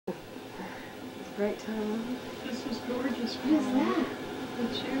Right time. This was gorgeous. What is that?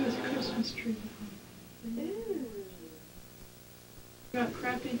 It's you with a Christmas tree. Ooh. Got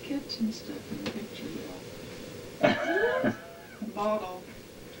crappy kitchen stuff in the picture. Bottle.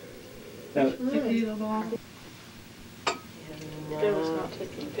 No. Tequila bottle. No. Dad was not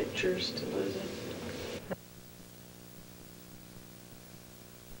taking pictures to lose it.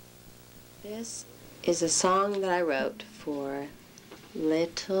 This is a song that I wrote for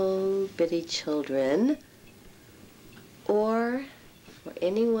little bitty children, or for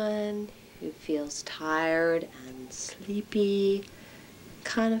anyone who feels tired and sleepy,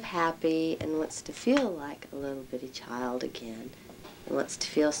 kind of happy, and wants to feel like a little bitty child again, and wants to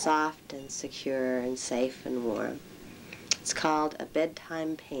feel soft and secure and safe and warm. It's called A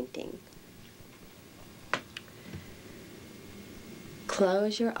Bedtime Painting.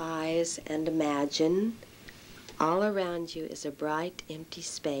 Close your eyes and imagine all around you is a bright, empty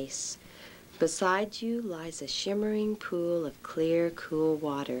space. Beside you lies a shimmering pool of clear, cool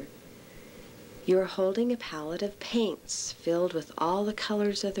water. You are holding a palette of paints filled with all the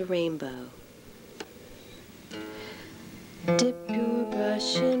colors of the rainbow. Dip your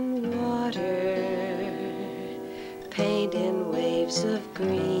brush in water, paint in waves of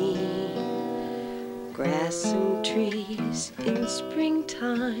green. Grass and trees in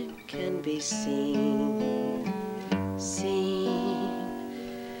springtime can be seen.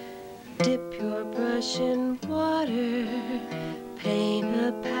 Dip your brush in water, paint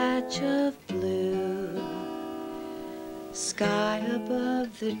a patch of blue. Sky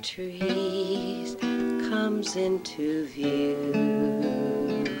above the trees comes into view.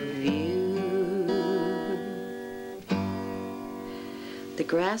 The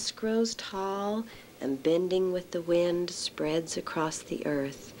grass grows tall and bending with the wind spreads across the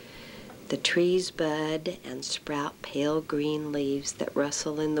earth. The trees bud and sprout pale green leaves that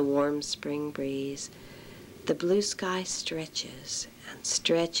rustle in the warm spring breeze. The blue sky stretches and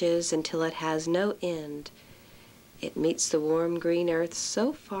stretches until it has no end. It meets the warm green earth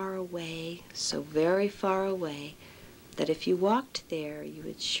so far away, so very far away, that if you walked there, you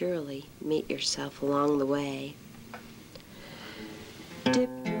would surely meet yourself along the way. Dip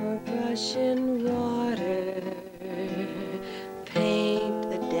your brush in water, paint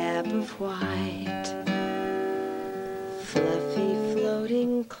a dab of white. Fluffy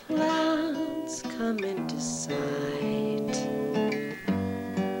floating clouds come into sight.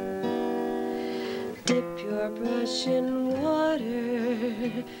 Dip your brush in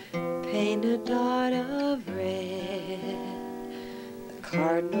water, paint a dot of red. The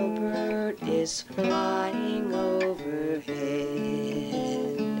cardinal bird is flying overhead.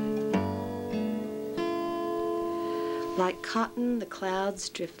 Like cotton, the clouds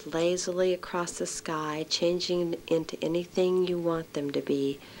drift lazily across the sky, changing into anything you want them to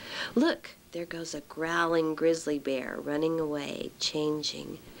be. Look, there goes a growling grizzly bear running away,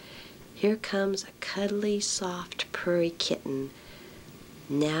 changing. Here comes a cuddly, soft, purry kitten.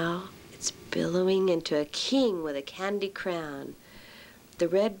 Now it's billowing into a king with a candy crown. The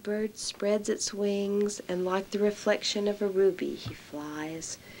red bird spreads its wings, and like the reflection of a ruby, he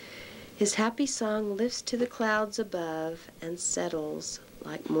flies. His happy song lifts to the clouds above and settles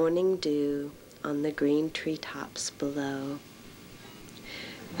like morning dew on the green treetops below.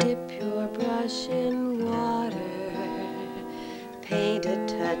 Dip your brush in water, paint a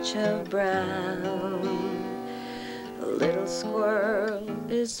touch of brown. A little squirrel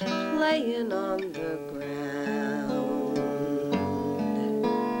is playing on the ground.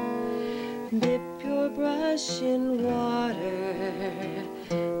 Dip your brush in water,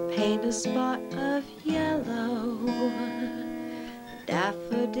 paint a spot of yellow. A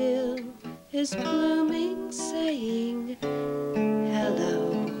daffodil is blooming, saying,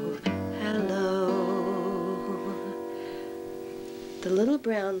 hello, hello. The little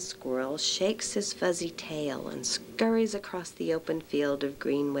brown squirrel shakes his fuzzy tail and scurries across the open field of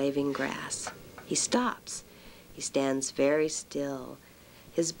green waving grass. He stops. He stands very still.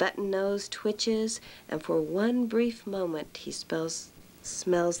 His button nose twitches, and for one brief moment he smells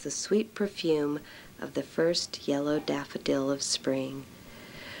the sweet perfume of the first yellow daffodil of spring.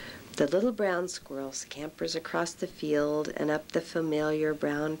 The little brown squirrel scampers across the field and up the familiar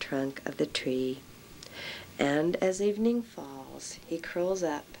brown trunk of the tree. And as evening falls, he curls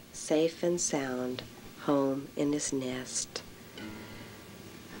up, safe and sound, home in his nest.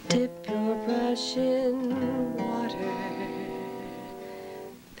 Dip your brush in water,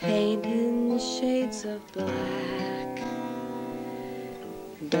 paint in shades of black.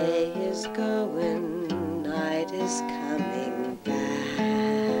 Day is going, night is coming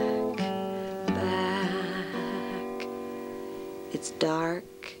back, back. It's dark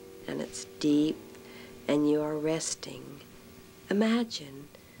and it's deep, and you are resting. Imagine,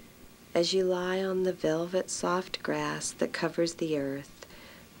 as you lie on the velvet soft grass that covers the earth,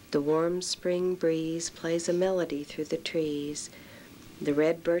 the warm spring breeze plays a melody through the trees. The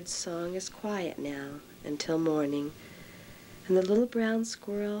redbird's song is quiet now until morning, and the little brown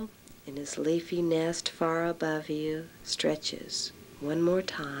squirrel in his leafy nest far above you stretches one more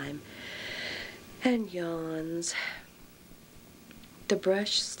time and yawns. The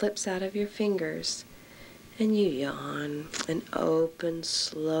brush slips out of your fingers, and you yawn, an open,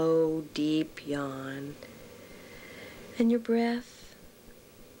 slow, deep yawn. And your breath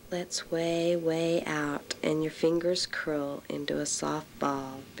lets way, way out, and your fingers curl into a soft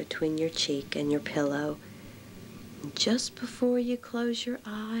ball between your cheek and your pillow. And just before you close your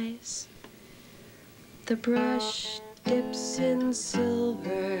eyes, the brush dips in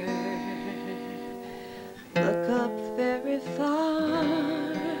silver. Look up very far.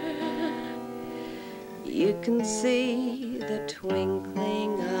 You can see the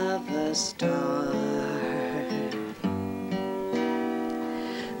twinkling of a star.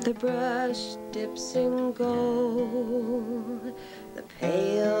 The brush dips in gold, the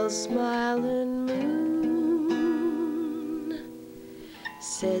pale smiling moon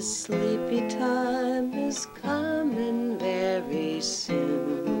says sleepy time is coming very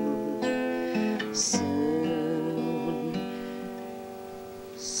soon.